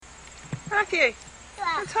Matthew,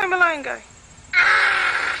 let's Home Alone go.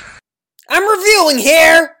 I'm reviewing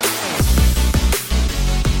here!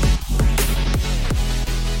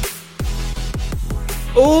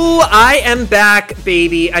 Oh, I am back,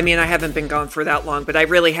 baby. I mean, I haven't been gone for that long, but I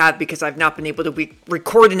really have because I've not been able to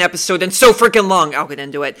record an episode in so freaking long. I'll get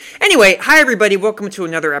into it. Anyway, hi everybody. Welcome to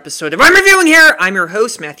another episode of I'm Reviewing Here. I'm your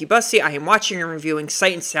host, Matthew Bussey. I am watching and reviewing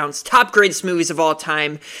Sight and Sound's top greatest movies of all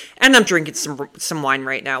time, and I'm drinking some wine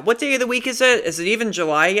right now. What day of the week is it? Is it even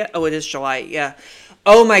July yet? Oh, it is July, yeah.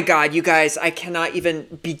 Oh my god, you guys, I cannot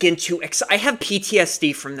even begin to... I have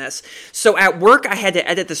PTSD from this. So at work, I had to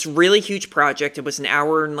edit this really huge project. It was an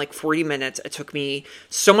hour and like 40 minutes. It took me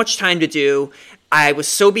so much time to do. I was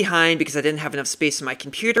so behind because I didn't have enough space in my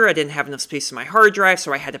computer. I didn't have enough space in my hard drive,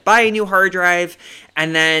 so I had to buy a new hard drive.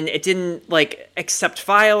 And then it didn't, accept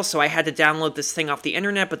files, so I had to download this thing off the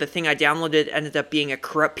internet. But the thing I downloaded ended up being a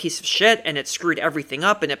corrupt piece of shit, and it screwed everything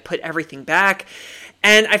up, and it put everything back.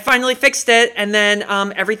 And I finally fixed it, and then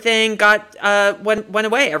everything went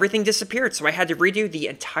away. Everything disappeared, so I had to redo the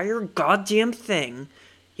entire goddamn thing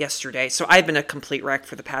yesterday. So I've been a complete wreck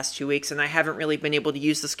for the past 2 weeks, and I haven't really been able to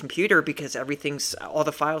use this computer because all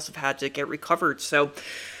the files have had to get recovered. So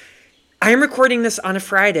I am recording this on a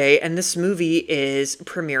Friday, and this movie is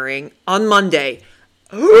premiering on Monday.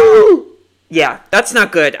 Ooh! Yeah, that's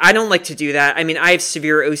not good. I don't like to do that. I mean, I have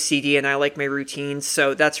severe OCD and I like my routines,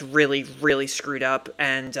 so that's really, really screwed up.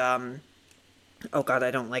 And, oh god,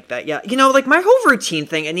 I don't like that. Yeah, my whole routine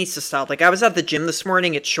thing, it needs to stop. I was at the gym this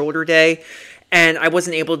morning, it's shoulder day, and I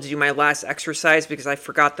wasn't able to do my last exercise because I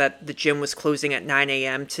forgot that the gym was closing at 9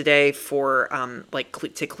 a.m. today for,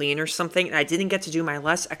 to clean or something, and I didn't get to do my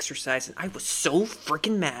last exercise, and I was so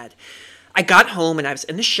freaking mad. I got home and I was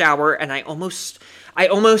in the shower, and I almost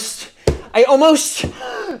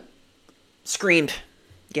screamed.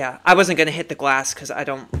 Yeah, I wasn't going to hit the glass because I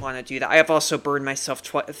don't want to do that. I have also burned myself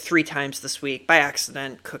 3 times this week by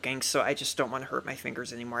accident cooking, so I just don't want to hurt my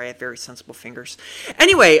fingers anymore. I have very sensible fingers.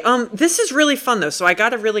 Anyway, this is really fun, though, so I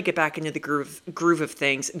got to really get back into the groove of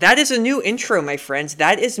things. That is a new intro, my friends.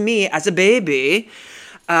 That is me as a baby.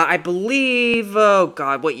 I believe, oh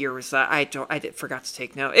god, what year was that? I forgot to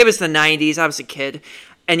take note. It was the 90s. I was a kid.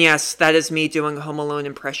 And yes, that is me doing a Home Alone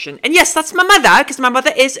impression. And yes, that's my mother, because my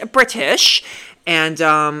mother is British. And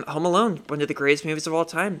Home Alone, one of the greatest movies of all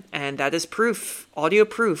time. And that is proof, audio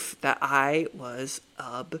proof, that I was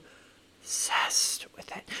obsessed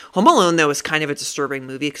with it. Home Alone, though, is kind of a disturbing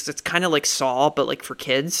movie, because it's kind of like Saw, but for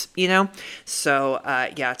kids, So,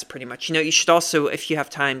 yeah, it's pretty much, you should also, if you have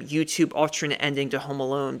time, YouTube alternate ending to Home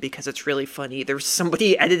Alone, because it's really funny. There's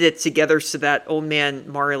somebody edited it together so that old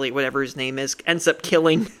man Marley, whatever his name is, ends up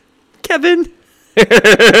killing Kevin.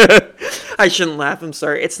 I shouldn't laugh, I'm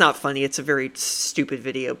sorry. It's not funny. It's a very stupid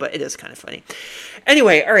video, but it is kind of funny.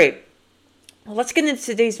 Anyway, all right. Well, let's get into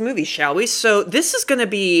today's movie, shall we? So this is going to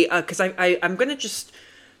be, because I'm going to just,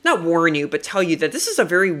 not warn you, but tell you that this is a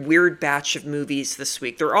very weird batch of movies this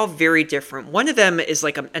week. They're all very different. One of them is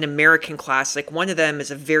an American classic. One of them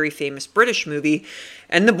is a very famous British movie.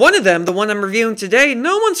 And one of them, the one I'm reviewing today,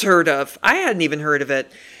 no one's heard of. I hadn't even heard of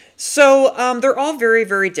it. So they're all very,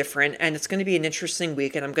 very different, and it's going to be an interesting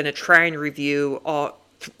week, and I'm going to try and review all...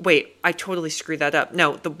 Wait, I totally screwed that up.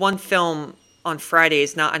 No, the one film on Friday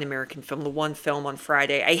is not an American film. The one film on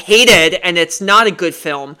Friday I hated, and it's not a good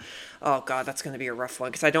film. Oh god, that's going to be a rough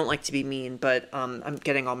one, because I don't like to be mean, but I'm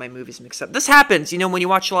getting all my movies mixed up. This happens, when you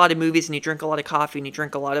watch a lot of movies, and you drink a lot of coffee, and you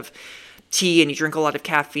drink a lot of tea, and you drink a lot of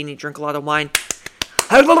caffeine, and you drink a lot of wine.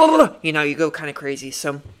 You go kind of crazy,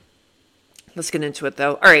 so... Let's get into it,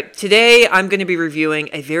 though. All right, today I'm going to be reviewing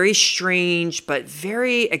a very strange but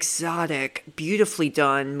very exotic, beautifully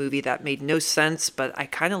done movie that made no sense, but I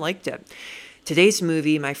kind of liked it. Today's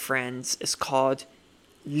movie, my friends, is called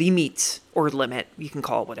LIMITE, or Limit. You can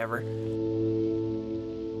call it whatever.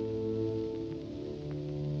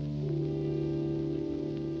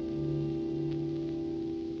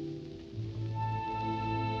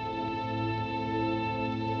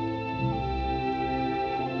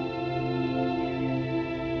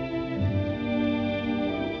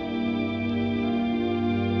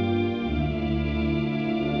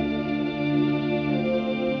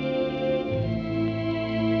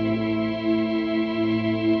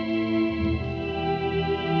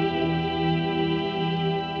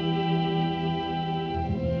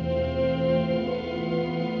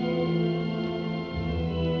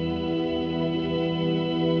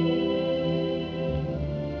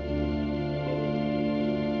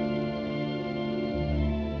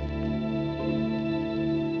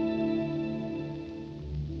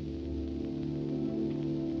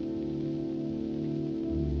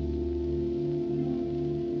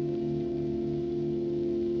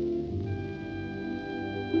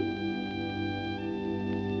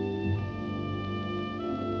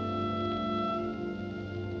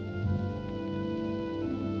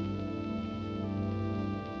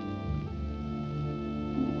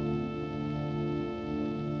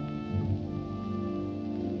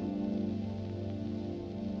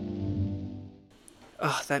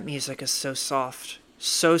 Oh, that music is so soft.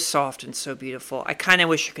 So soft and so beautiful. I kind of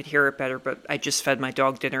wish I could hear it better, but I just fed my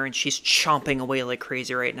dog dinner and she's chomping away like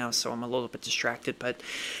crazy right now, so I'm a little bit distracted. But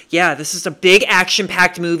yeah, this is a big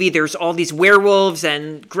action-packed movie. There's all these werewolves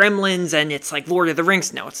and gremlins, and it's like Lord of the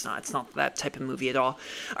Rings. No, it's not. It's not that type of movie at all.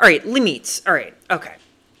 All right, Limites. All right, okay.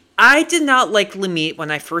 I did not like Limite when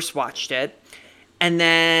I first watched it. And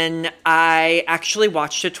then I actually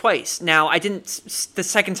watched it twice. Now, the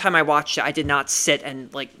second time I watched it, I did not sit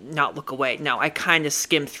and, like, not look away. No, I kind of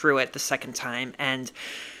skimmed through it the second time, and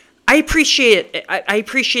I appreciated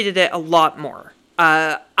it a lot more.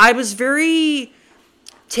 I was very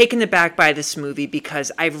taken aback by this movie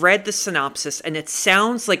because I've read the synopsis, and it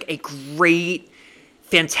sounds like a great,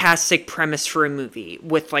 fantastic premise for a movie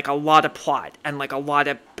with, like, a lot of plot and, like, a lot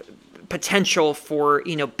of potential for,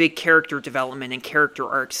 you know, big character development and character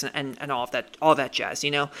arcs and all that jazz,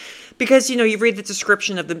 you know, because, you know, you read the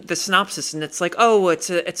description of the synopsis and it's like, oh, it's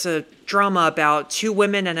a drama about two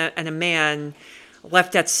women and a man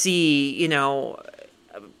left at sea, you know,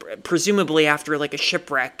 presumably after like a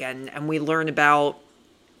shipwreck, and we learn about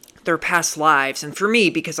their past lives. And for me,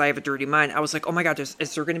 because I have a dirty mind, I was like, oh my God, is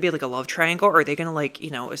there going to be like a love triangle? Or are they going to, like, you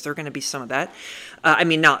know, is there going to be some of that? I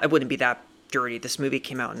mean, no, it wouldn't be that dirty. This movie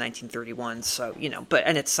came out in 1931, so, you know,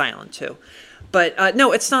 and it's silent too. But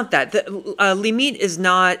no, it's not that. Limite is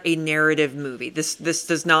not a narrative movie. This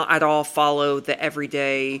does not at all follow the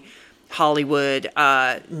everyday Hollywood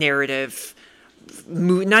narrative.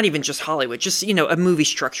 Not even just Hollywood, just, you know, a movie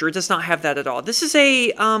structure. It does not have that at all. This is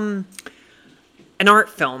an art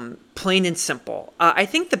film, plain and simple. I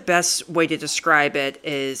think the best way to describe it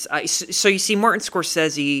is, so you see Martin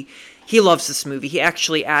Scorsese, he loves this movie. He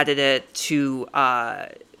actually added it to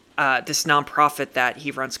this nonprofit that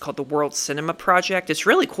he runs called the World Cinema Project. It's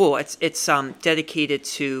really cool. It's dedicated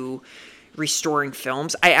to restoring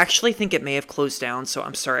films. I actually think it may have closed down, so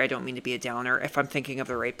I'm sorry, I don't mean to be a downer if I'm thinking of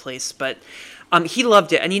the right place. But he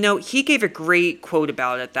loved it. And, you know, he gave a great quote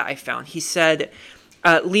about it that I found. He said,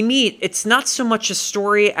 Limite, it's not so much a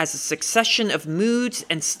story as a succession of moods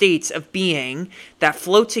and states of being that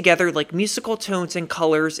flow together like musical tones and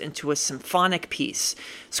colors into a symphonic piece.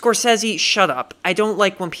 Scorsese, shut up. I don't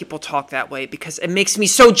like when people talk that way because it makes me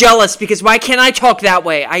so jealous, because why can't I talk that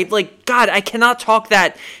way? God, I cannot talk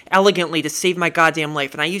that elegantly to save my goddamn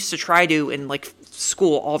life. And I used to try to in, like,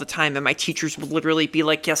 school all the time, and my teachers would literally be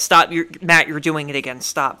like, yeah, stop, Matt, you're doing it again,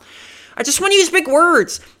 stop. I just want to use big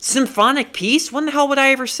words. Symphonic piece? When the hell would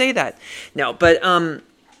I ever say that? No, but I'm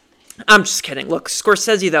just kidding. Look,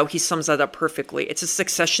 Scorsese, though, he sums that up perfectly. It's a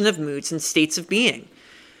succession of moods and states of being.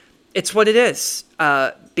 It's what it is,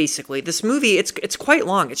 basically. This movie, it's quite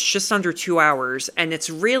long. It's just under 2 hours, and it's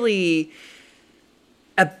really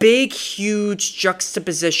a big, huge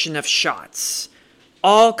juxtaposition of shots.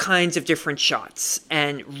 All kinds of different shots,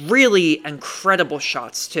 and really incredible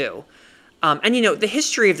shots, too. And, you know, the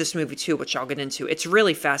history of this movie, too, which I'll get into, it's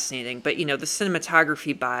really fascinating. But, you know, the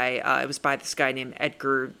cinematography it was by this guy named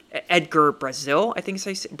Edgar Brazil, I think is how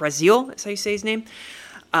you say, Brazil is how you say his name.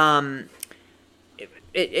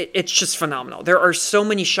 It's just phenomenal. There are so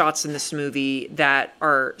many shots in this movie that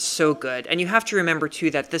are so good. And you have to remember, too,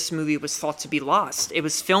 that this movie was thought to be lost. It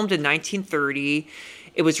was filmed in 1930.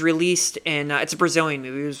 It was released in, it's a Brazilian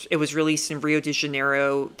movie. It was released in Rio de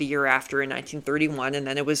Janeiro the year after in 1931, and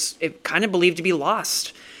then it kind of believed to be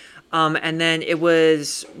lost. And then it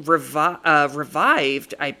was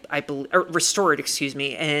revived, restored,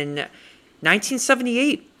 in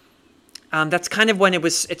 1978. That's kind of when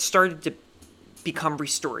it started to become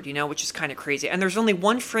restored, you know, which is kind of crazy. And there's only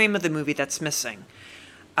one frame of the movie that's missing.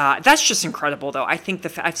 That's just incredible, though. I think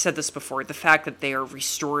I've said this before, the fact that they are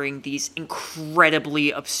restoring these incredibly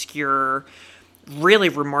obscure, really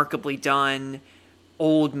remarkably done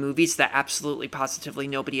old movies that absolutely positively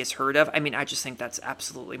nobody has heard of. I mean, I just think that's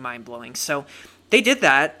absolutely mind-blowing. So they did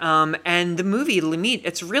that, and the movie Limite,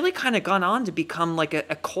 it's really kind of gone on to become like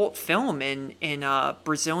a cult film in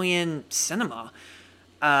Brazilian cinema.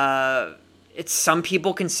 Some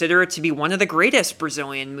people consider it to be one of the greatest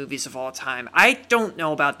Brazilian movies of all time. I don't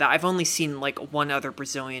know about that. I've only seen like one other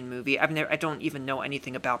Brazilian movie. I don't even know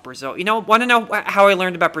anything about Brazil. You know, want to know how I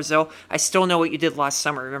learned about Brazil? I Still Know What You Did Last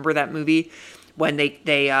Summer. Remember that movie when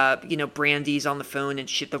they you know, Brandy's on the phone and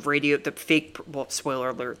shit, the fake, well, spoiler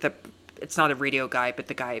alert, it's not a radio guy, but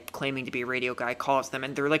the guy claiming to be a radio guy calls them,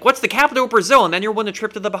 and they're like, what's the capital of Brazil? And then you're on a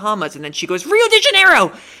trip to the Bahamas, and then she goes, Rio de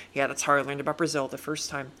Janeiro! Yeah, that's how I learned about Brazil the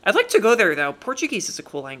first time. I'd like to go there, though. Portuguese is a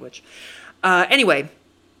cool language. Anyway,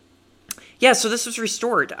 yeah, so this was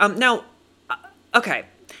restored. Now, okay.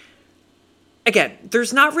 Again,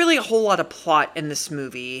 there's not really a whole lot of plot in this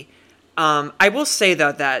movie. I will say,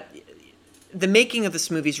 though, that the making of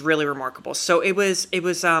this movie is really remarkable. So it was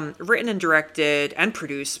written and directed and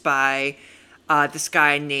produced by this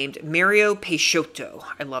guy named Mario Peixoto.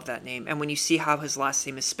 I love that name. And when you see how his last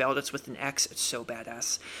name is spelled, it's with an X. It's so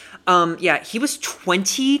badass. Yeah, he was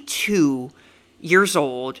 22 years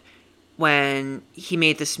old when he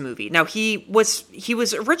made this movie. Now, he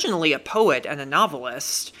was originally a poet and a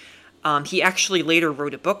novelist. He actually later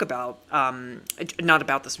wrote a book about, not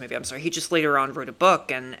about this movie, I'm sorry. He just later on wrote a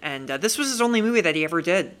book, and this was his only movie that he ever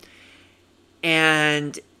did.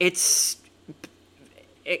 And it's,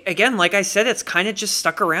 again, like I said, it's kind of just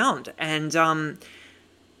stuck around. And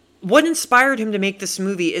what inspired him to make this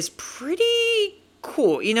movie is pretty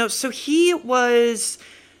cool. You know, so he was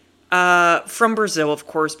from Brazil, of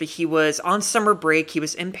course, but he was on summer break. He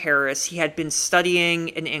was in Paris. He had been studying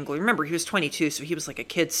in England. Remember, he was 22, so he was like a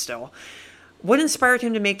kid still. What inspired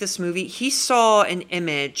him to make this movie? He saw an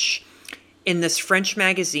image in this French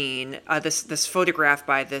magazine, this photograph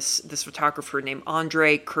by this photographer named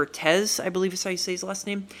Andre Cortez, I believe is how you say his last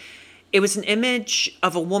name. It was an image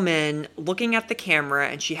of a woman looking at the camera,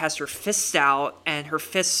 and she has her fists out, and her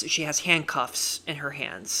fists, she has handcuffs in her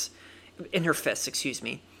hands, in her fists, excuse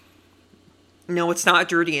me. No, it's not a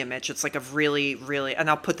dirty image. It's like a really, really, and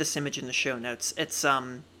I'll put this image in the show notes. It's,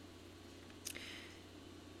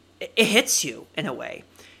 it hits you in a way.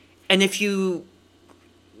 And if you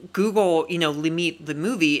Google, you know, LIMITE, the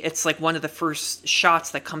movie, it's like one of the first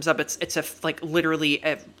shots that comes up. It's like literally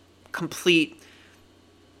a complete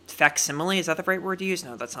facsimile. Is that the right word to use?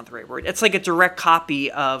 No, that's not the right word. It's like a direct copy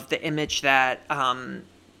of the image that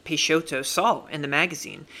Peixoto saw in the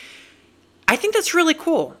magazine. I think that's really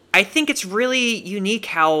cool. I think it's really unique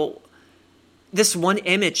how this one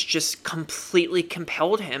image just completely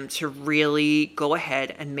compelled him to really go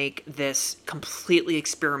ahead and make this completely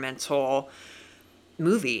experimental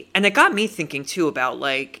movie. And it got me thinking too about,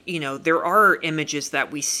 like, you know, there are images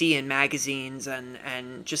that we see in magazines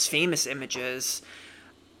and just famous images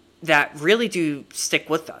that really do stick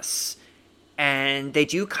with us. And they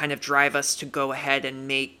do kind of drive us to go ahead and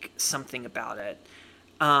make something about it.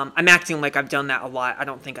 I'm acting like I've done that a lot. I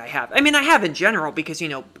don't think I have. I mean, I have in general because, you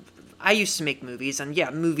know, I used to make movies, and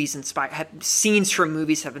yeah, scenes from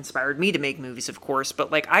movies have inspired me to make movies, of course.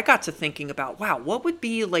 But like, I got to thinking about, wow, what would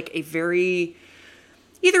be like a very,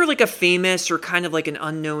 either like a famous or kind of like an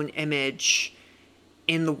unknown image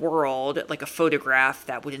in the world, like a photograph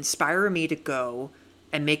that would inspire me to go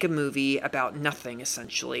and make a movie about nothing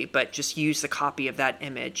essentially, but just use the copy of that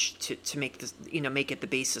image to make this, you know, make it the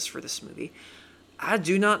basis for this movie. I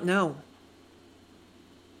do not know.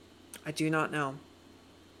 I do not know.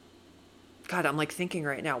 God, I'm like thinking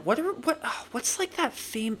right now. What's like that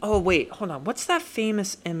oh wait, hold on. What's that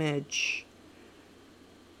famous image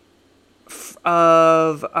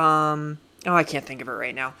of oh, I can't think of it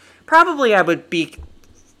right now. Probably I would be.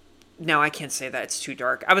 No, I can't say that. It's too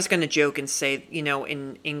dark. I was going to joke and say, you know,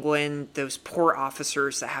 in England, those poor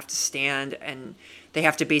officers that have to stand and they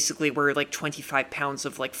have to basically wear like 25 pounds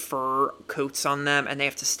of like fur coats on them, and they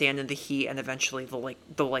have to stand in the heat, and eventually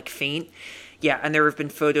they'll faint. Yeah, and there have been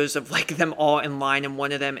photos of like them all in line, and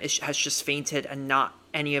one of them has just fainted, and not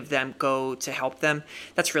any of them go to help them.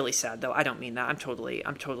 That's really sad, though. I don't mean that. I'm totally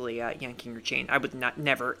yanking your chain. I would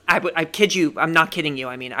never. I kid you. I'm not kidding you.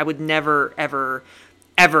 I mean, I would never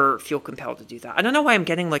ever feel compelled to do that. I don't know why I'm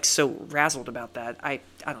getting like so razzled about that. I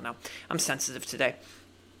don't know. I'm sensitive today.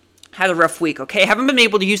 Had a rough week, okay? Haven't been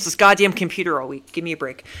able to use this goddamn computer all week. Give me a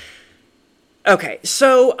break. Okay,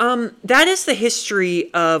 so that is the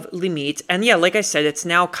history of LIMITE. And yeah, like I said, it's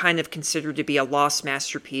now kind of considered to be a lost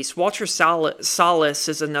masterpiece. Walter Salles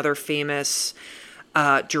is another famous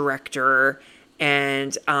director.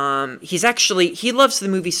 And he loves the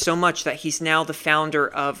movie so much that he's now the founder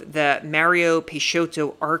of the Mario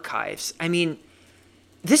Peixoto Archives. I mean,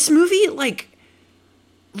 this movie, like,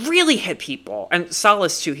 really hit people. And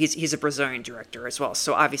Salles, too, he's a Brazilian director as well.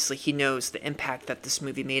 So obviously he knows the impact that this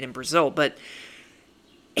movie made in Brazil. But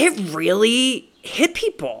it really hit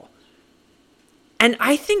people. And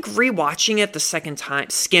I think rewatching it the second time,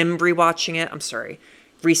 reskimming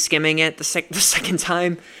it the second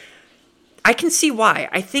time, I can see why.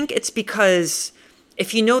 I think it's because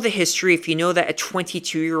if you know the history, if you know that a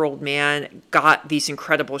 22-year-old man got these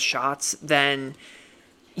incredible shots, then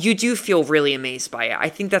you do feel really amazed by it. I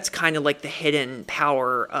think that's kind of like the hidden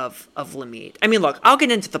power of LIMITE. I mean, look, I'll get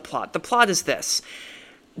into the plot. The plot is this.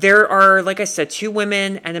 There are, like I said, two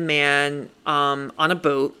women and a man on a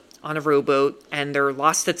boat, on a rowboat, and they're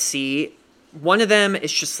lost at sea. One of them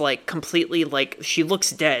is just like completely like, she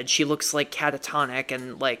looks dead. She looks like catatonic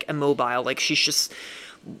and like immobile. Like she's just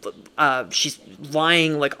she's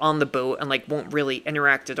lying like on the boat and like won't really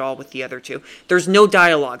interact at all with the other two. There's no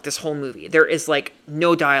dialogue this whole movie. There is like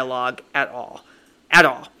no dialogue at all.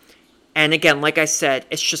 And again, like I said,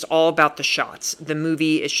 it's just all about the shots. The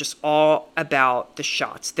movie is just all about the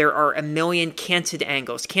shots. There are a million canted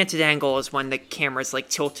angles. Canted angle is when the camera's like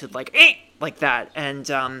tilted like that.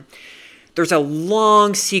 And there's a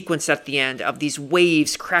long sequence at the end of these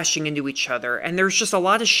waves crashing into each other. And there's just a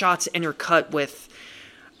lot of shots intercut with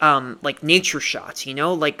like nature shots, you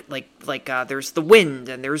know, like there's the wind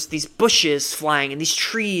and there's these bushes flying and these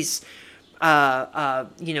trees,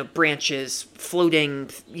 you know, branches floating,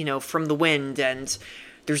 you know, from the wind. And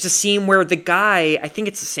there's a scene where the guy, I think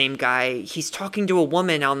it's the same guy, he's talking to a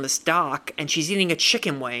woman on this dock and she's eating a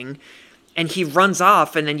chicken wing and he runs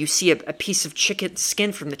off and then you see a piece of chicken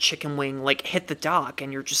skin from the chicken wing like hit the dock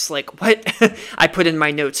and you're just like, what? I put in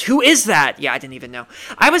my notes, who is that? Yeah, I didn't even know.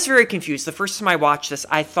 I was very confused. The first time I watched this,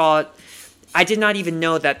 I did not even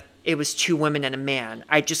know that it was two women and a man.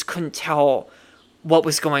 I just couldn't tell what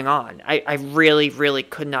was going on. I really, really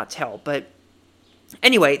could not tell. But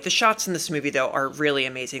anyway, the shots in this movie, though, are really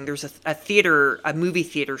amazing. There's a movie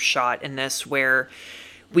theater shot in this where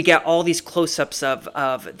we get all these close-ups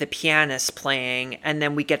of the pianist playing, and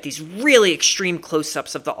then we get these really extreme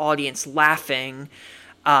close-ups of the audience laughing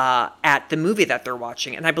at the movie that they're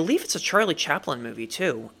watching. And I believe it's a Charlie Chaplin movie,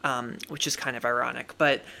 too, which is kind of ironic.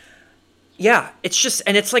 But yeah, it's just,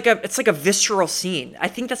 and it's like a visceral scene. I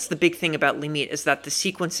think that's the big thing about Limite, is that the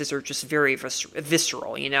sequences are just very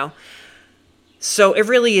visceral, you know? So it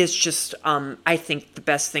really is just, I think the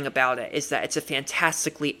best thing about it is that it's a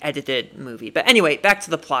fantastically edited movie. But anyway, back to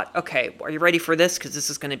the plot. Okay, are you ready for this? Because this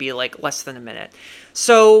is going to be like less than a minute.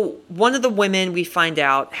 So one of the women we find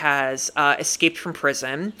out has escaped from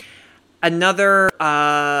prison. Another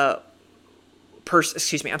one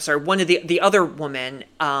of the other woman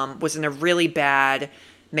was in a really bad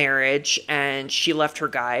marriage and she left her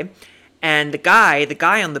guy. And the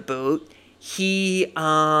guy on the boat, he,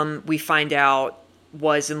 we find out,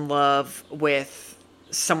 was in love with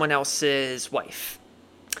someone else's wife.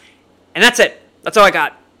 And that's it. That's all I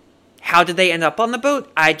got. How did they end up on the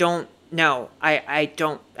boat? I don't know. I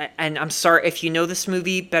don't, and I'm sorry if you know this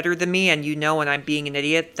movie better than me and you know and I'm being an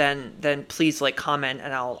idiot, then please like comment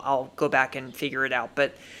and I'll go back and figure it out.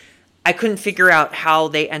 But I couldn't figure out how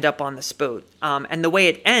they end up on this boat. And the way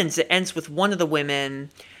it ends with one of the women,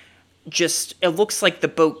 just, it looks like the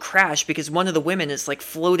boat crashed because one of the women is like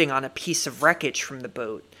floating on a piece of wreckage from the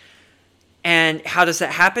boat. And how does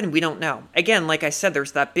that happen? We don't know. Again, like I said,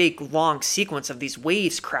 there's that big long sequence of these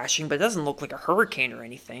waves crashing, but it doesn't look like a hurricane or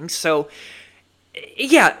anything. So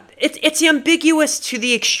yeah, it's ambiguous to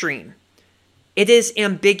the extreme. It is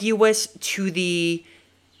ambiguous to the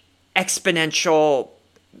exponential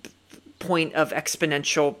point of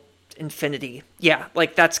exponential infinity. Yeah,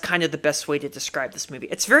 like that's kind of the best way to describe this movie.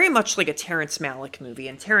 It's very much like a Terrence Malick movie,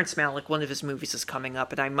 and Terrence Malick, one of his movies is coming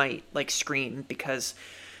up, and I might like scream because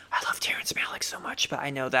I love Terrence Malick so much, but I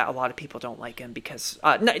know that a lot of people don't like him because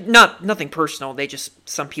nothing personal. They just,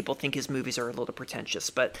 some people think his movies are a little pretentious,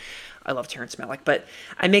 but I love Terrence Malick. But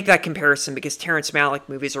I make that comparison because Terrence Malick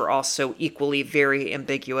movies are also equally very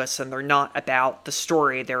ambiguous, and they're not about the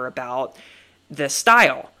story, they're about the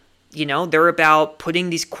style. You know, they're about putting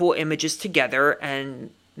these cool images together and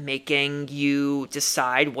making you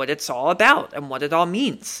decide what it's all about and what it all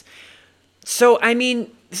means. So, I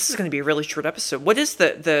mean, this is going to be a really short episode. What is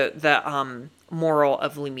the moral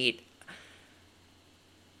of Limite?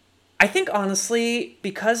 I think, honestly,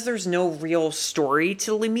 because there's no real story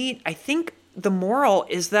to Limite, I think the moral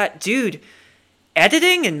is that, dude,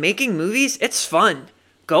 editing and making movies, it's fun.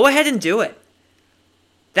 Go ahead and do it.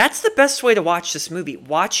 That's the best way to watch this movie.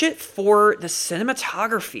 Watch it for the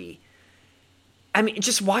cinematography. I mean,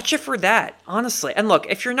 just watch it for that, honestly. And look,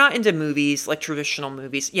 if you're not into movies, like traditional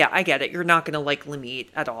movies, yeah, I get it. You're not going to like Limite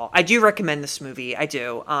at all. I do recommend this movie. I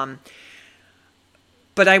do.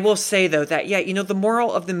 But I will say, though, that, yeah, you know, the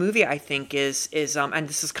moral of the movie, I think, is and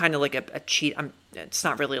this is kind of like a cheat. It's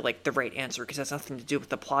not really like the right answer because it has nothing to do with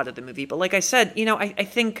the plot of the movie. But like I said, you know, I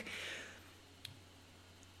think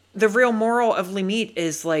the real moral of Limite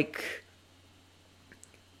is like,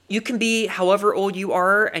 you can be however old you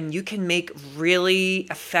are and you can make really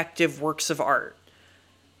effective works of art.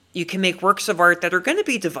 You can make works of art that are going to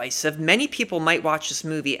be divisive. Many people might watch this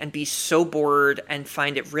movie and be so bored and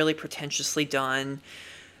find it really pretentiously done.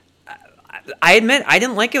 I admit, I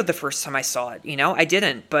didn't like it the first time I saw it. You know, I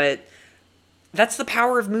didn't. But that's the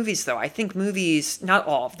power of movies, though. I think movies, not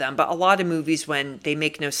all of them, but a lot of movies, when they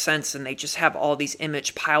make no sense and they just have all these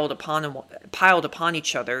images piled upon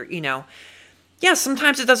each other, you know, yeah,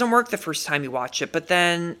 sometimes it doesn't work the first time you watch it, but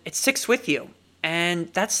then it sticks with you.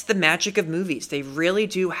 And that's the magic of movies. They really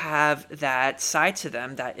do have that side to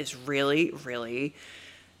them that is really, really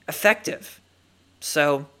effective.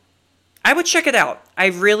 So I would check it out. I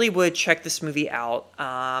really would check this movie out.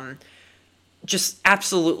 Just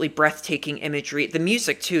absolutely breathtaking imagery. The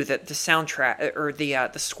music too, the soundtrack or the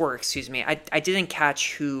score. Excuse me. I didn't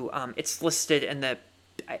catch who. It's listed in the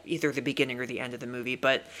either the beginning or the end of the movie,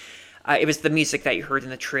 but it was the music that you heard in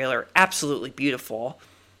the trailer. Absolutely beautiful,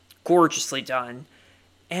 gorgeously done,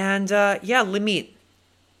 and yeah, LIMITE.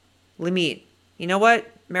 You know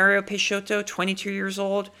what? Mario Peixoto, 22 years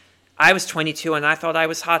old. I was 22 and I thought I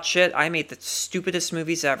was hot shit. I made the stupidest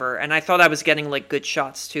movies ever. And I thought I was getting like good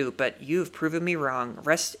shots too, but you've proven me wrong.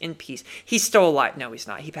 Rest in peace. He's still alive. No, he's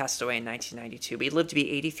not. He passed away in 1992, but he lived to be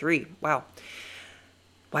 83. Wow.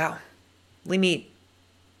 LIMITE.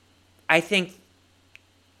 I think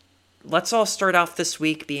let's all start off this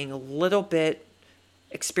week being a little bit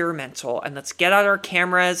experimental, and let's get out our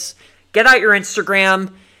cameras, get out your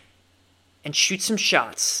Instagram, and shoot some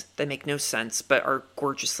shots that make no sense but are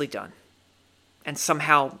gorgeously done and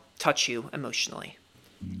somehow touch you emotionally.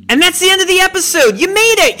 And that's the end of the episode. You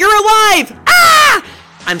made it. You're alive. Ah!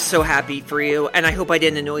 I'm so happy for you, and I hope I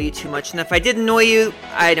didn't annoy you too much. And if I did annoy you,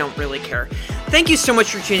 I don't really care. Thank you so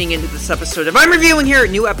much for tuning into this episode of I'm Reviewing Here.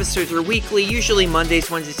 New episodes are weekly, usually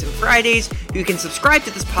Mondays, Wednesdays, and Fridays. You can subscribe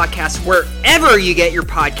to this podcast wherever you get your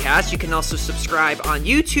podcasts. You can also subscribe on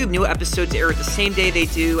YouTube. New episodes air the same day they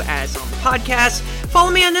do as on the podcast.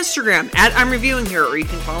 Follow me on Instagram at I'm Reviewing Here, or you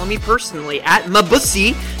can follow me personally at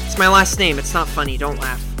Mabussy. It's my last name. It's not funny. Don't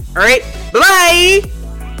laugh. All right. Bye-bye.